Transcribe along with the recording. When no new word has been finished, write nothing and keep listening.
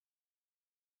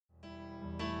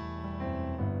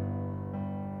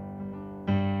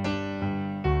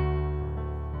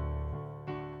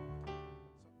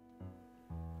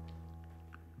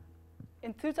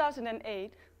In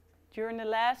 2008, during the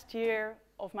last year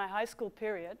of my high school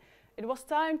period, it was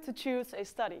time to choose a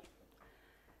study.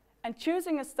 And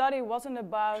choosing a study wasn't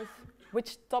about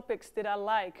which topics did I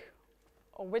like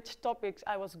or which topics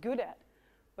I was good at,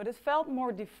 but it felt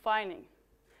more defining.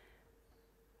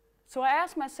 So I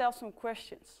asked myself some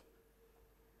questions.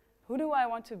 Who do I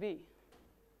want to be?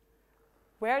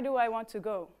 Where do I want to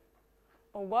go?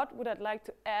 Or what would I like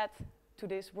to add to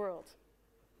this world?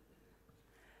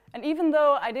 And even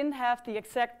though I didn't have the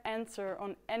exact answer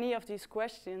on any of these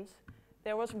questions,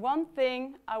 there was one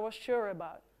thing I was sure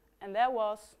about, and that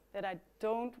was that I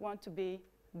don't want to be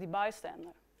the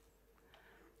bystander.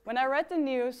 When I read the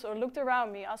news or looked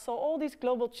around me, I saw all these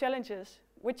global challenges,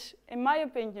 which, in my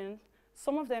opinion,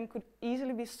 some of them could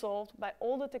easily be solved by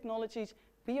all the technologies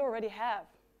we already have.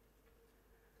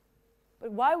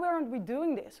 But why weren't we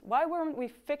doing this? Why weren't we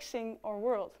fixing our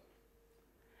world?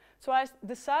 So I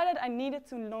decided I needed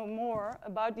to know more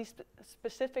about these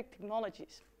specific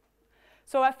technologies.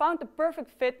 So I found the perfect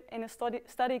fit in a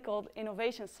study called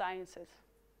Innovation Sciences.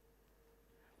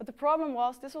 But the problem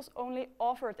was this was only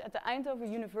offered at the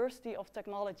Eindhoven University of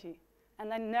Technology,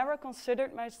 and I never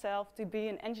considered myself to be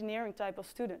an engineering type of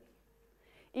student.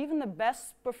 Even the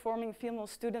best performing female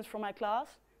students from my class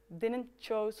didn't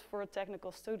choose for a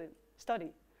technical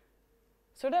study.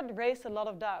 So that raised a lot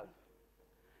of doubt.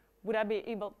 Would I be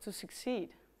able to succeed?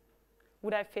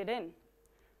 Would I fit in?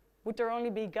 Would there only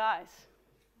be guys?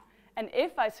 And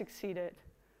if I succeeded,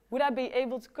 would I be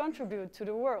able to contribute to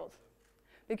the world?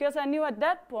 Because I knew at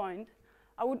that point,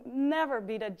 I would never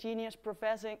be that genius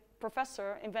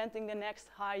professor inventing the next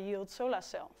high-yield solar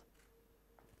cell.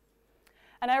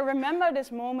 And I remember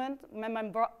this moment when my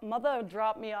mother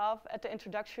dropped me off at the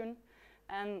introduction,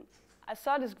 and I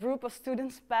saw this group of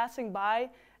students passing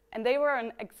by, and they were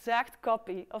an exact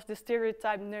copy of the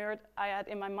stereotype nerd I had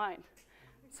in my mind.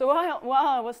 So while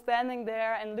I was standing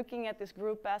there and looking at this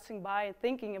group passing by and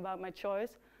thinking about my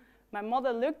choice, my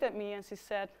mother looked at me and she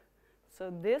said, "So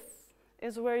this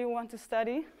is where you want to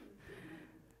study?"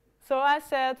 So I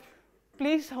said,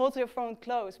 "Please hold your phone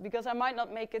close, because I might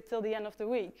not make it till the end of the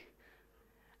week."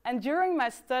 And during my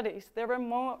studies, there were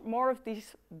more of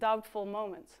these doubtful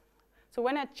moments. So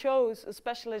when I chose a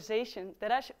specialization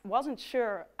that I wasn't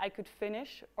sure I could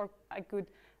finish or I could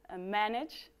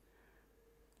manage,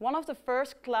 one of the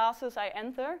first classes I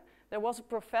entered, there was a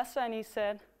professor and he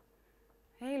said,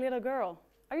 "Hey, little girl,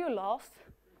 are you lost?"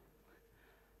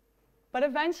 But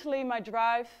eventually my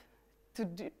drive to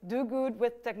do good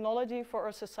with technology for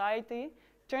our society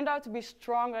turned out to be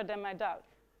stronger than my doubt.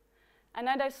 And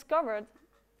I discovered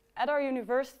at our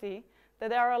university that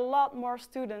there are a lot more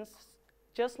students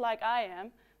just like I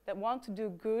am that want to do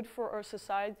good for our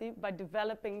society by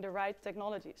developing the right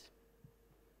technologies.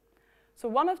 So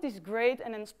one of these great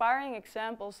and inspiring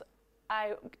examples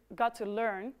I got to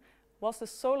learn was the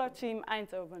Solar Team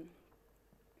Eindhoven.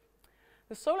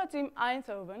 The Solar Team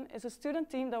Eindhoven is a student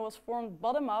team that was formed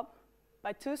bottom-up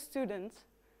by 2 students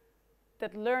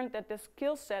that learned that their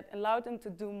skill set allowed them to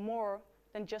do more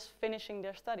than just finishing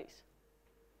their studies.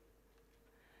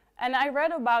 And I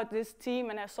read about this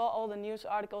team and I saw all the news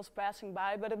articles passing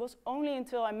by, but it was only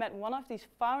until I met one of these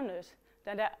founders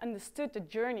that I understood the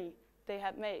journey they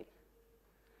had made.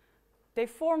 They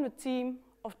formed a team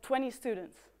of 20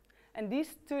 students, and these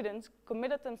students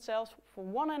committed themselves for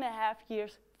 1.5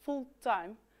 years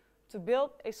full-time to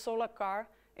build a solar car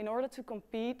in order to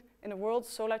compete in the World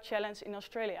Solar Challenge in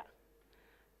Australia.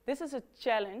 This is a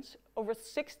challenge over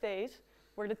 6 days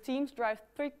where the teams drive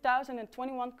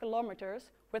 3,021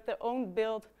 kilometers with their own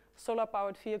built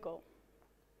solar-powered vehicle.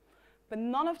 But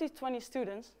none of these 20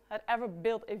 students had ever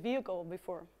built a vehicle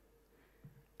before.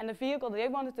 And the vehicle they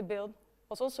wanted to build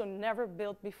was also never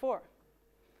built before.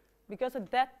 Because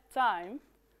at that time,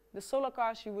 the solar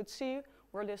cars you would see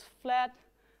were these flat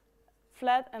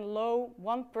and low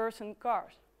one-person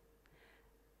cars.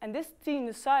 And this team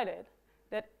decided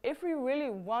that if we really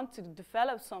want to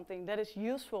develop something that is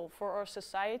useful for our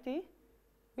society,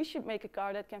 we should make a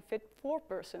car that can fit 4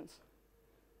 persons.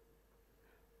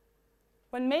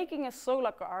 When making a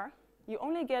solar car, you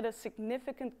only get a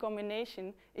significant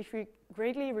combination if you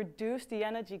greatly reduce the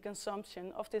energy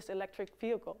consumption of this electric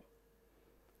vehicle.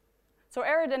 So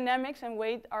aerodynamics and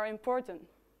weight are important.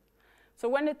 So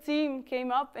when the team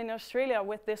came up in Australia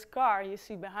with this car you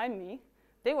see behind me,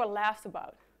 they were laughed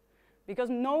about, because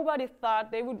nobody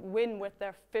thought they would win with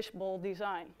their fishbowl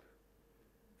design.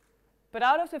 But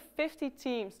out of the 50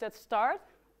 teams that start,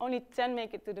 only 10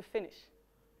 make it to the finish.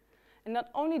 And not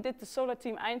only did the Solar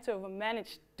Team Eindhoven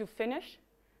manage to finish,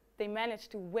 they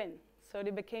managed to win. So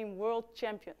they became world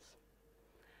champions.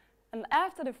 And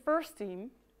after the first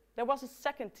team, there was a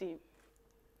second team.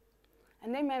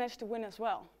 and they managed to win as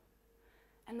well.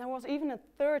 And there was even a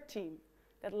third team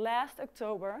that last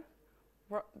October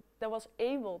that was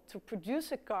able to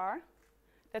produce a car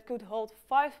that could hold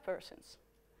 5 persons.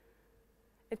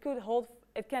 It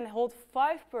can hold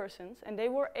 5 persons, and they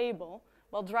were able,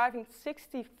 while driving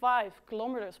 65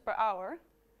 kilometers per hour,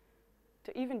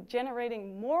 to even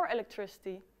generating more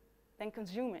electricity than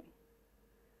consuming.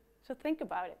 So think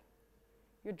about it.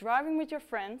 You're driving with your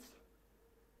friends,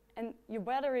 and your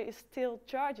battery is still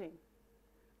charging.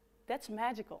 That's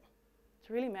magical. It's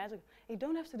really magical. You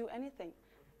don't have to do anything.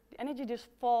 The energy just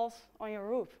falls on your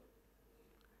roof.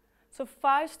 So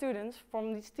 5 students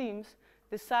from these teams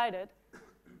decided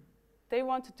they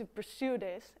wanted to pursue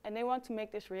this, and they want to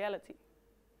make this reality.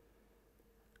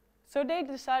 So they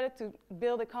decided to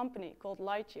build a company called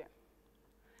Lightyear.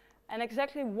 And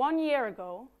exactly 1 year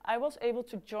ago, I was able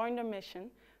to join their mission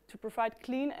to provide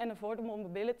clean and affordable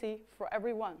mobility for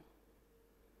everyone.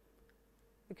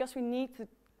 Because we need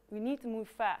to move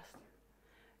fast.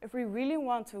 If we really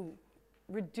want to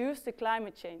reduce the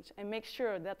climate change and make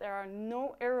sure that there are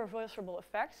no irreversible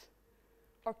effects,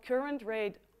 our current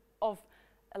rate of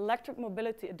electric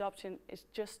mobility adoption is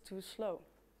just too slow.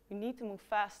 We need to move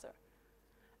faster.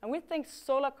 And we think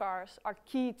solar cars are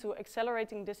key to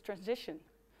accelerating this transition.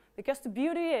 Because the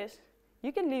beauty is,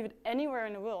 you can leave it anywhere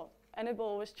in the world, and it will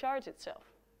always charge itself.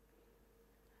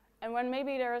 And when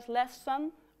maybe there is less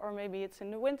sun, or maybe it's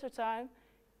in the wintertime,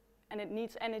 and it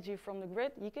needs energy from the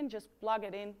grid, you can just plug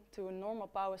it into a normal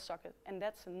power socket, and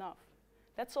that's enough.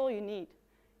 That's all you need.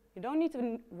 You don't need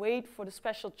to wait for the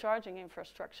special charging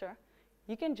infrastructure.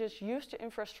 You can just use the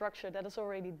infrastructure that is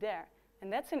already there,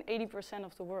 and that's in 80%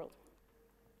 of the world.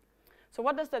 So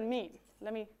what does that mean?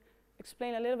 Let me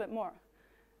explain a little bit more.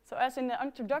 So as in the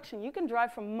introduction, you can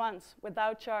drive for months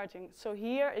without charging. So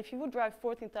here, if you would drive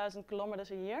 14,000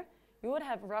 kilometers a year, you would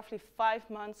have roughly 5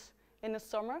 months in the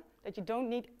summer that you don't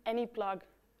need any plug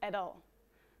at all.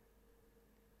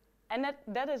 And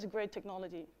that is a great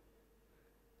technology.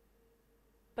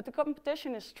 But the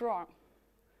competition is strong.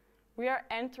 We are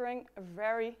entering a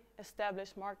very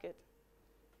established market.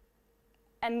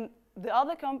 And the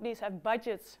other companies have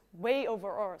budgets way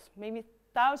over ours, maybe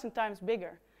 1,000 times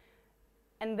bigger.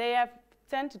 And they have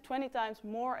 10 to 20 times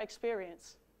more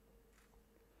experience.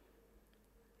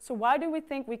 So why do we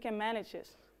think we can manage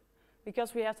this?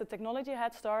 Because we have the technology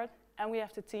head start, and we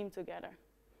have the team together.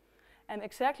 And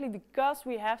exactly because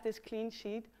we have this clean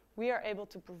sheet, we are able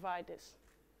to provide this.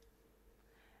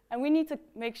 And we need to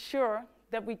make sure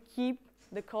that we keep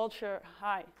the culture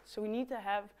high. So we need to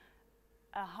have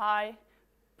a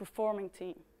high-performing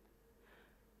team.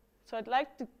 So I'd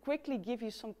like to quickly give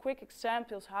you some quick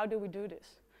examples. How do we do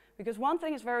this? Because one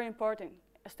thing is very important,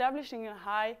 establishing a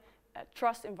high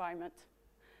trust environment.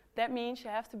 That means you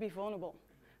have to be vulnerable.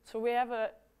 So we have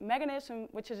a mechanism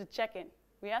which is a check-in.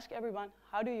 We ask everyone,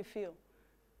 how do you feel?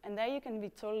 And there you can be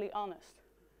totally honest.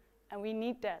 And we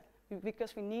need that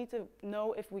because we need to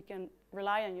know if we can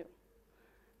rely on you.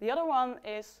 The other one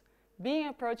is being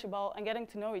approachable and getting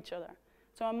to know each other.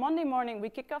 So on Monday morning, we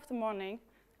kick off the morning,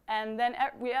 and then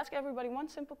we ask everybody one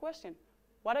simple question.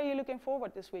 What are you looking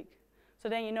forward this week? So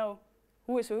then you know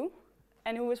who is who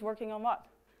and who is working on what.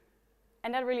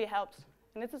 And that really helps.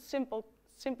 And it's a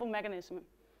simple mechanism.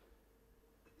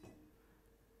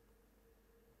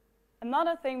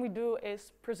 Another thing we do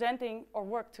is presenting our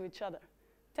work to each other.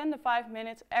 10 to 5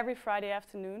 minutes every Friday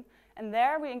afternoon. And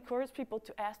there we encourage people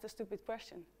to ask the stupid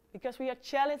question. Because we are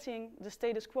challenging the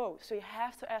status quo. So you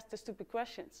have to ask the stupid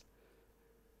questions.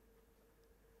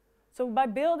 So by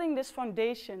building this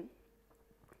foundation,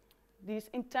 these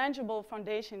intangible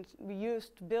foundations we use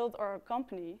to build our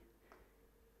company,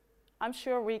 I'm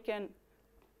sure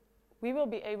we will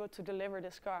be able to deliver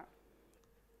this car.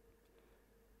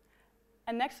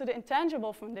 And next to the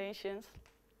intangible foundations,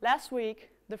 last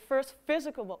week, the first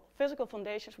physical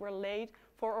foundations were laid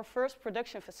for our first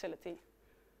production facility.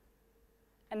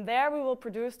 And there we will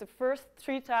produce the first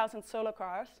 3,000 solar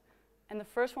cars, and the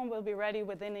first one will be ready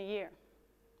within a year.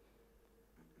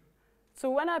 So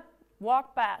when I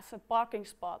walk past a parking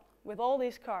spot with all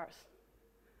these cars,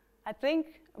 I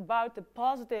think about the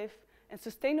positive and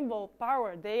sustainable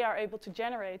power they are able to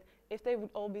generate if they would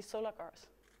all be solar cars.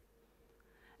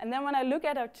 And then when I look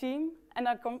at our team and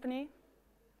our company,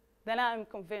 then I'm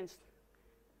convinced,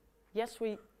 yes,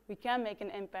 we can make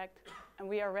an impact, and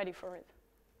we are ready for it.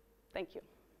 Thank you.